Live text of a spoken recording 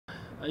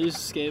I used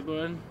to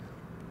skateboard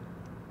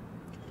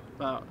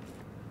about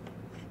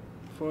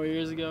 4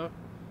 years ago.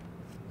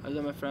 I was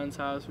at my friend's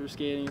house, we were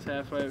skating, he's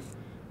halfway,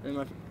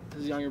 and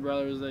his younger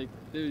brother was like,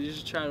 dude, you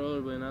should try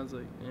rollerblading. And I was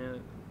like,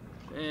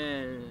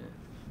 yeah.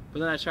 But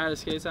then I tried the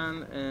skates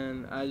on,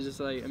 and I just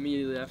like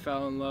immediately I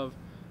fell in love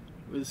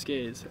with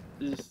skates.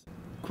 Just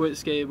quit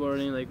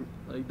skateboarding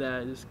like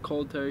that, just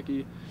cold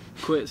turkey,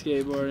 quit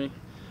skateboarding.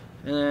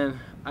 And then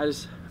I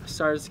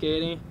started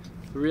skating,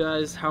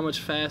 realized how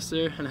much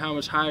faster and how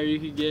much higher you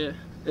could get.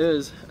 It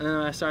was, and then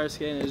when I started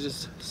skating, it was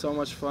just so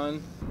much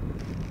fun.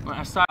 When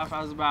I started off,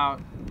 I was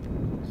about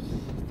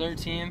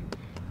 13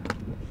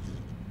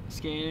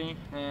 skating,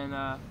 and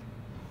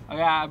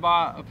I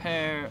bought a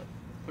pair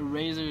of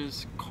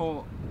Razors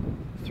Colt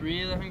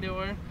 3s, I think they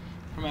were,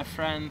 for my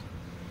friend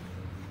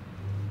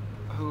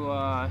who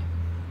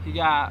he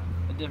got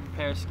a different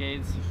pair of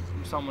skates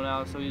from someone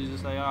else, so he was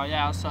just like, oh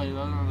yeah, I'll sell you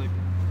those. And I was like,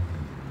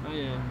 oh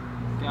yeah,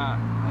 got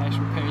an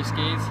actual pair of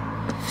skates.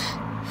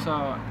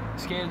 So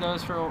skated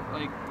those for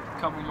like a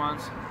couple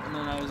months, and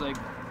then I was like,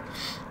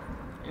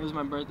 it was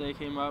my birthday,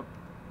 came up,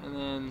 and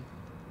then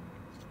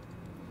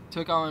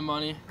took all my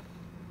money,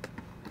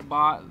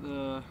 bought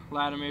the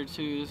Latimer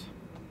 2s.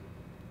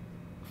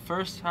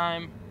 First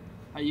time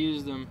I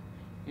used them,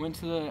 went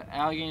to the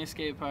Allegheny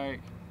skate park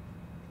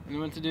and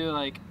went to do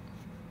like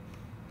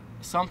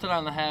something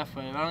on the half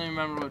pipe. I don't even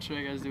remember what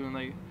trick I was doing.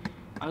 Like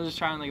I was just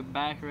trying like a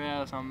back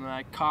rail or something, and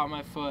I caught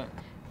my foot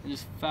and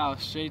just fell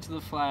straight to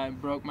the flat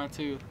and broke my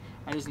tooth.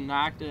 I just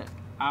knocked it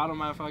out of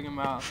my fucking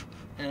mouth,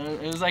 and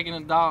it was like an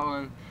adult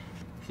one.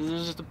 So there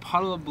was just a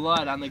puddle of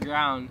blood on the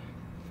ground,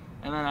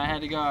 and then I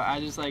had to go. I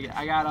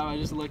got up, I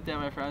just looked at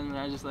my friends, and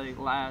I just like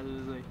laughed.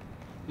 It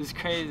was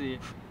crazy.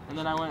 And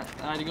then I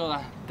had to go to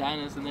the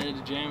dentist, and they had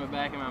to jam it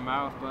back in my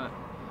mouth. But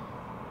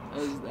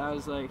I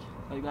was like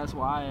that's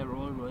why I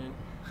rollerblade.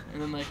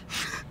 And then like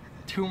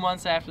 2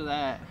 months after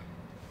that,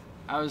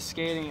 I was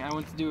skating. I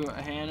went to do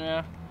a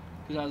handrail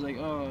because I was like,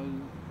 oh,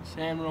 this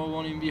handrail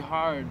won't even be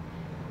hard.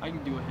 I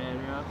can do a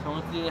handrail. So I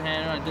went to do the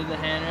handrail. I did the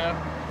handrail.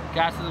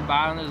 Got to the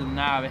bottom. There's a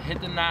knob. I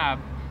hit the knob.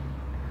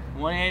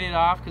 180'd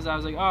off because I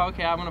was like, oh,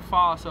 okay, I'm gonna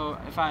fall. So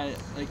if I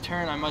like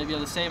turn, I might be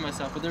able to save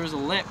myself. But there was a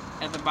lip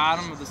at the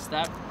bottom of the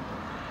step.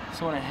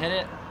 So when I hit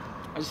it,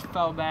 I just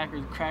fell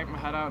backwards, cracked my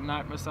head out,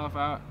 knocked myself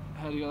out. I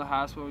had to go to the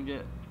hospital and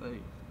get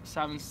like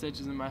 7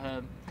 stitches in my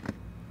head.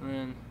 And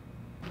then,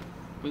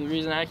 but the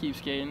reason I keep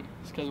skating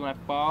is because when I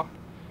fall,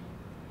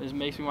 it just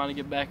makes me want to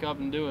get back up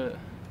and do it.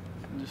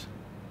 And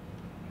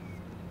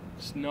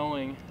just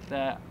knowing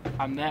that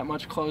I'm that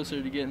much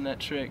closer to getting that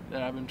trick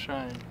that I've been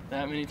trying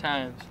that many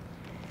times.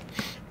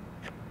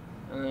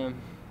 And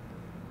then,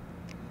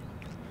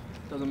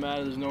 doesn't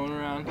matter, there's no one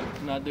around,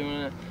 I'm not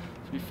doing it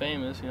to be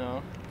famous, you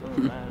know,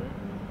 doesn't matter.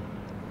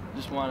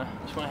 Just wanna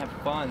have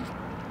fun.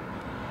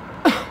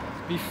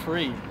 Be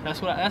free.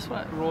 That's what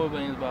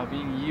rollerblading is about,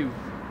 being you.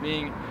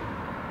 Being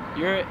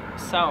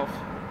yourself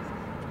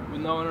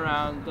with no one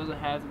around. It doesn't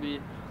have to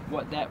be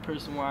what that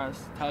person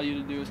wants to tell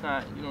you to do. It's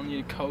not, you don't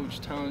need a coach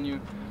telling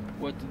you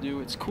what to do.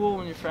 It's cool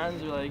when your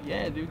friends are like,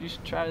 yeah dude, you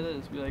should try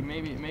this. Be like,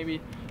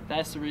 maybe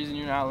that's the reason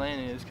you're not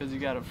landing, is because you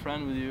got a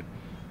friend with you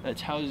that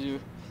tells you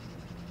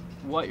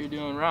what you're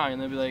doing wrong,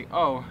 and they'll be like,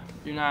 oh,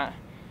 you're not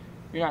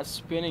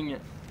spinning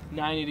it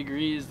 90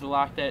 degrees to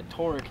lock that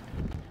torque.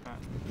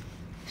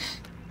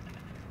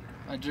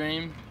 My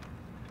dream,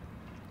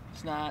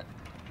 it's not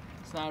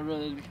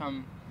really to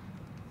become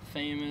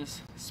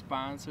famous,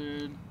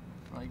 sponsored,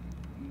 like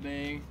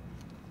big.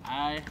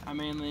 I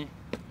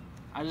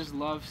just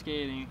love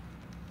skating.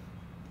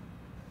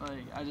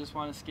 Like I just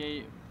want to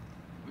skate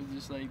with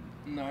just like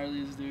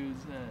gnarliest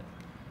dudes that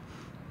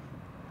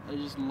I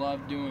just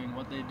love doing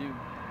what they do.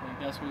 Like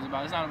that's what it's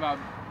about. It's not about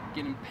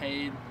getting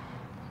paid,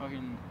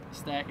 fucking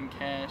stacking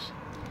cash.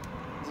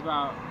 It's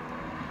about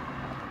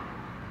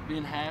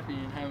being happy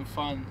and having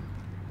fun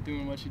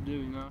doing what you do,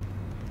 you know?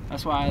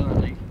 That's why I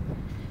like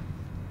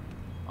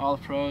all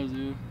the pros,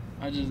 dude.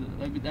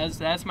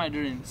 That's my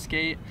dream.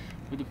 Skate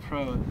with the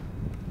pros.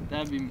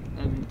 That'd be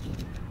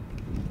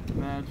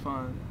mad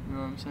fun, you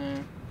know what I'm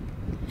saying?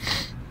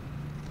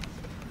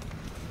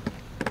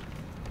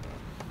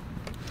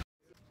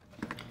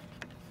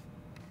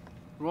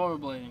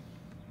 Rollerblading.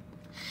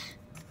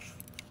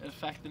 It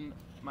affected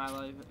my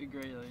life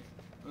greatly.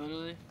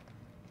 Literally,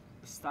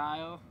 the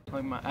style,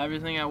 like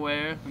everything I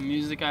wear, the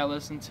music I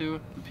listen to,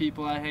 the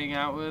people I hang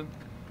out with,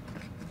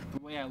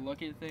 the way I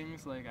look at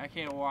things. Like I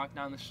can't walk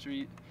down the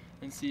street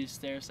and see a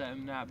stair set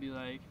and not be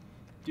like,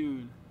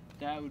 dude,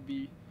 that would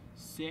be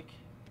sick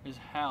as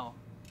hell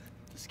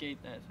to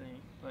skate that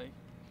thing. Like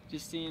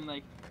just seeing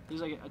like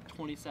there's like a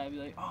 20 set, I'd be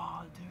like,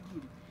 oh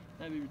dude,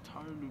 that'd be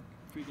retarded to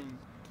freaking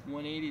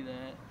 180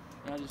 that.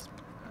 And I just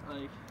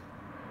like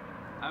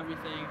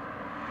everything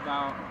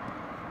about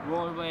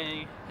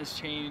rollerblading has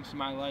changed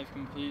my life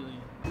completely.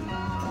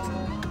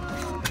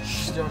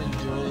 Just don't even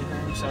do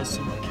anything besides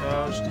sit on my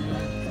couch,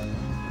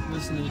 dude.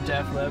 Listen to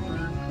Def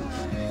Leppard,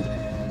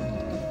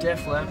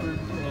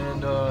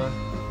 and a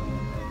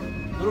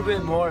little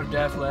bit more of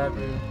Def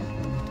Leppard.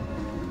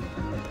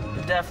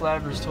 The Def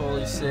Leppard's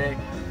totally sick.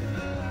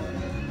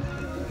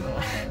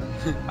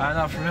 I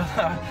know, for real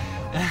though.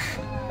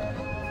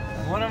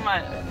 One of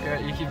my,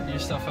 you keep your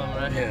stuff on,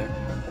 right? Yeah.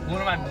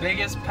 One of my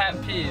biggest pet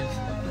peeves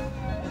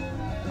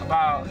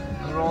about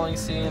the rolling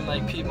scene,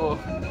 like people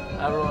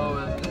I roll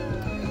with.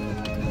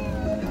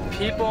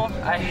 People,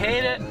 I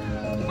hate it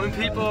when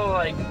people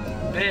like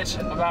bitch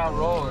about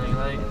rolling.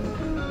 Like,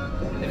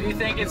 if you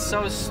think it's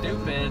so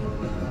stupid,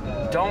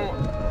 don't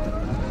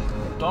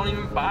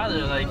even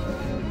bother. Like,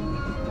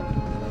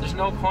 there's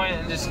no point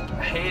in just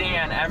hating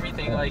on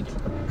everything. Like,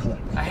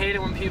 I hate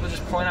it when people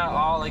just point out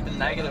all like the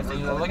negative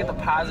things. Like, look at the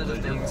positive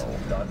things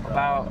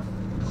about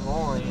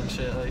rolling and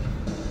shit. Like,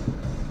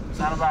 it's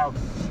not about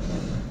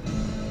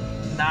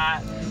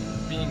not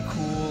being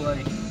cool.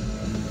 Like,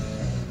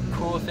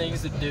 cool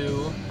things to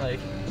do. Like,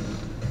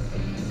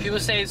 people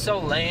say it's so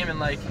lame and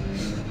like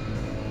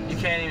you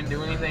can't even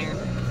do anything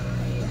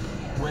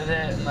with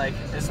it, and like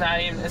it's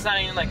not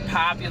even like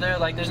popular.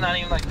 Like, there's not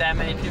even like that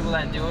many people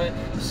that do it.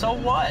 So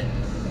what?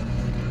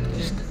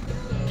 Just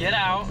get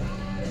out.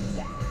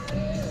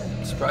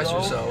 Express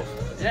yourself.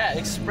 Yeah,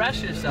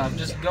 express yourself.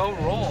 Just go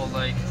roll.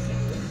 Like,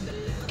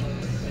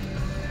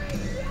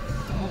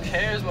 who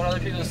cares what other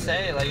people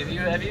say? Like, if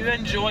you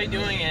enjoy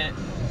doing it,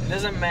 it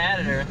doesn't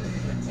matter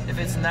if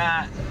it's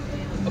not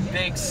a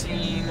big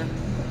scene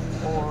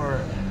or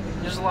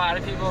there's a lot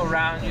of people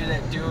around you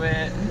that do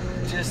it.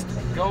 Just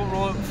go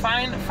roll.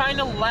 Find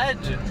a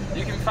ledge.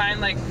 You can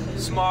find like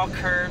small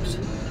curbs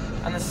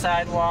on the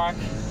sidewalk,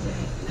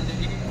 and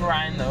you can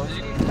grind those.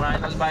 You can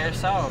grind those by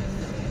yourself.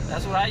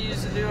 That's what I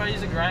used to do. I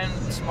used to grind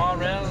small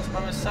rails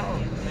by myself,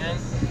 man.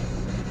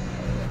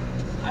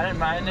 I didn't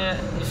mind it.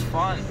 It was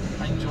fun.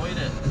 I enjoyed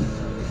it.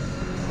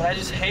 But I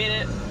just hate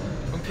it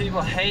when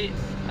people hate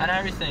on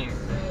everything.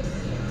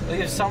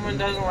 Like, if someone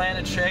doesn't land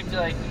a trick, they're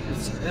like,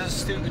 it's a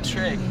stupid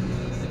trick.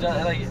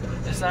 Like,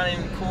 it's not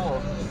even cool.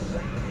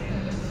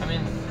 I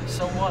mean,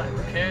 so what?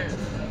 Who cares?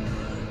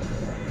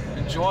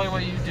 Enjoy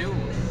what you do.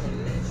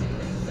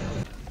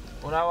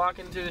 When I walk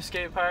into the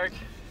skate park,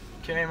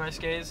 carrying my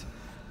skates,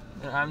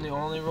 and I'm the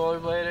only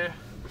rollerblader,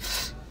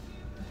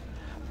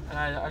 and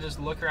I just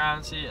look around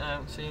and see, I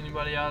don't see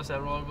anybody else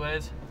that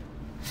rollerblades,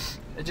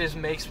 it just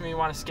makes me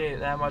want to skate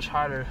that much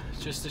harder,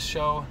 just to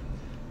show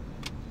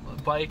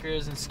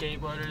bikers and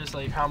skateboarders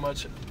like how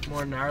much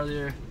more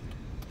gnarlier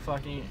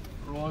fucking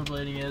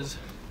rollerblading is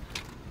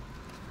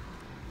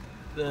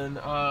than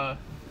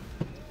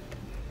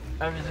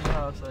everything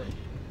else. Like,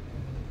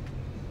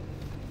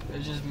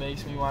 it just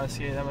makes me want to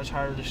skate that much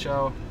harder to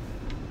show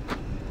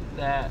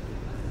that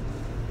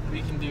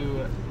we can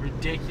do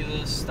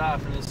ridiculous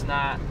stuff and it's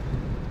not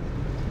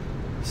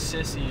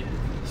sissy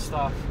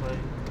stuff. Like,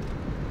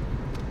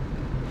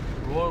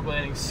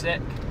 rollerblading's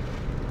sick.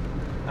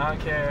 I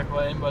don't care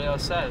what anybody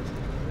else says.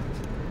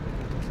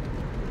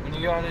 When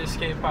you go into the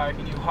skate park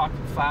and you huck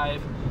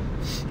 5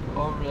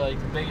 over like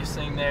the biggest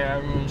thing there,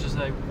 everyone's just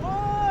like,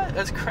 what?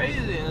 That's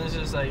crazy. And it's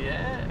just like,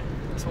 yeah,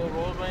 that's what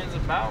rollerblading's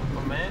about,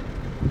 my man.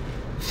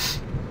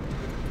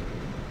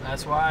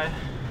 That's why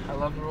I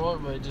love the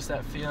rollerblade, just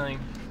that feeling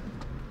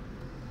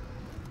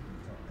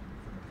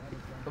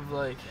of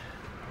like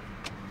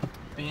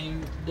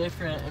being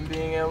different and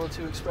being able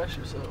to express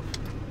yourself.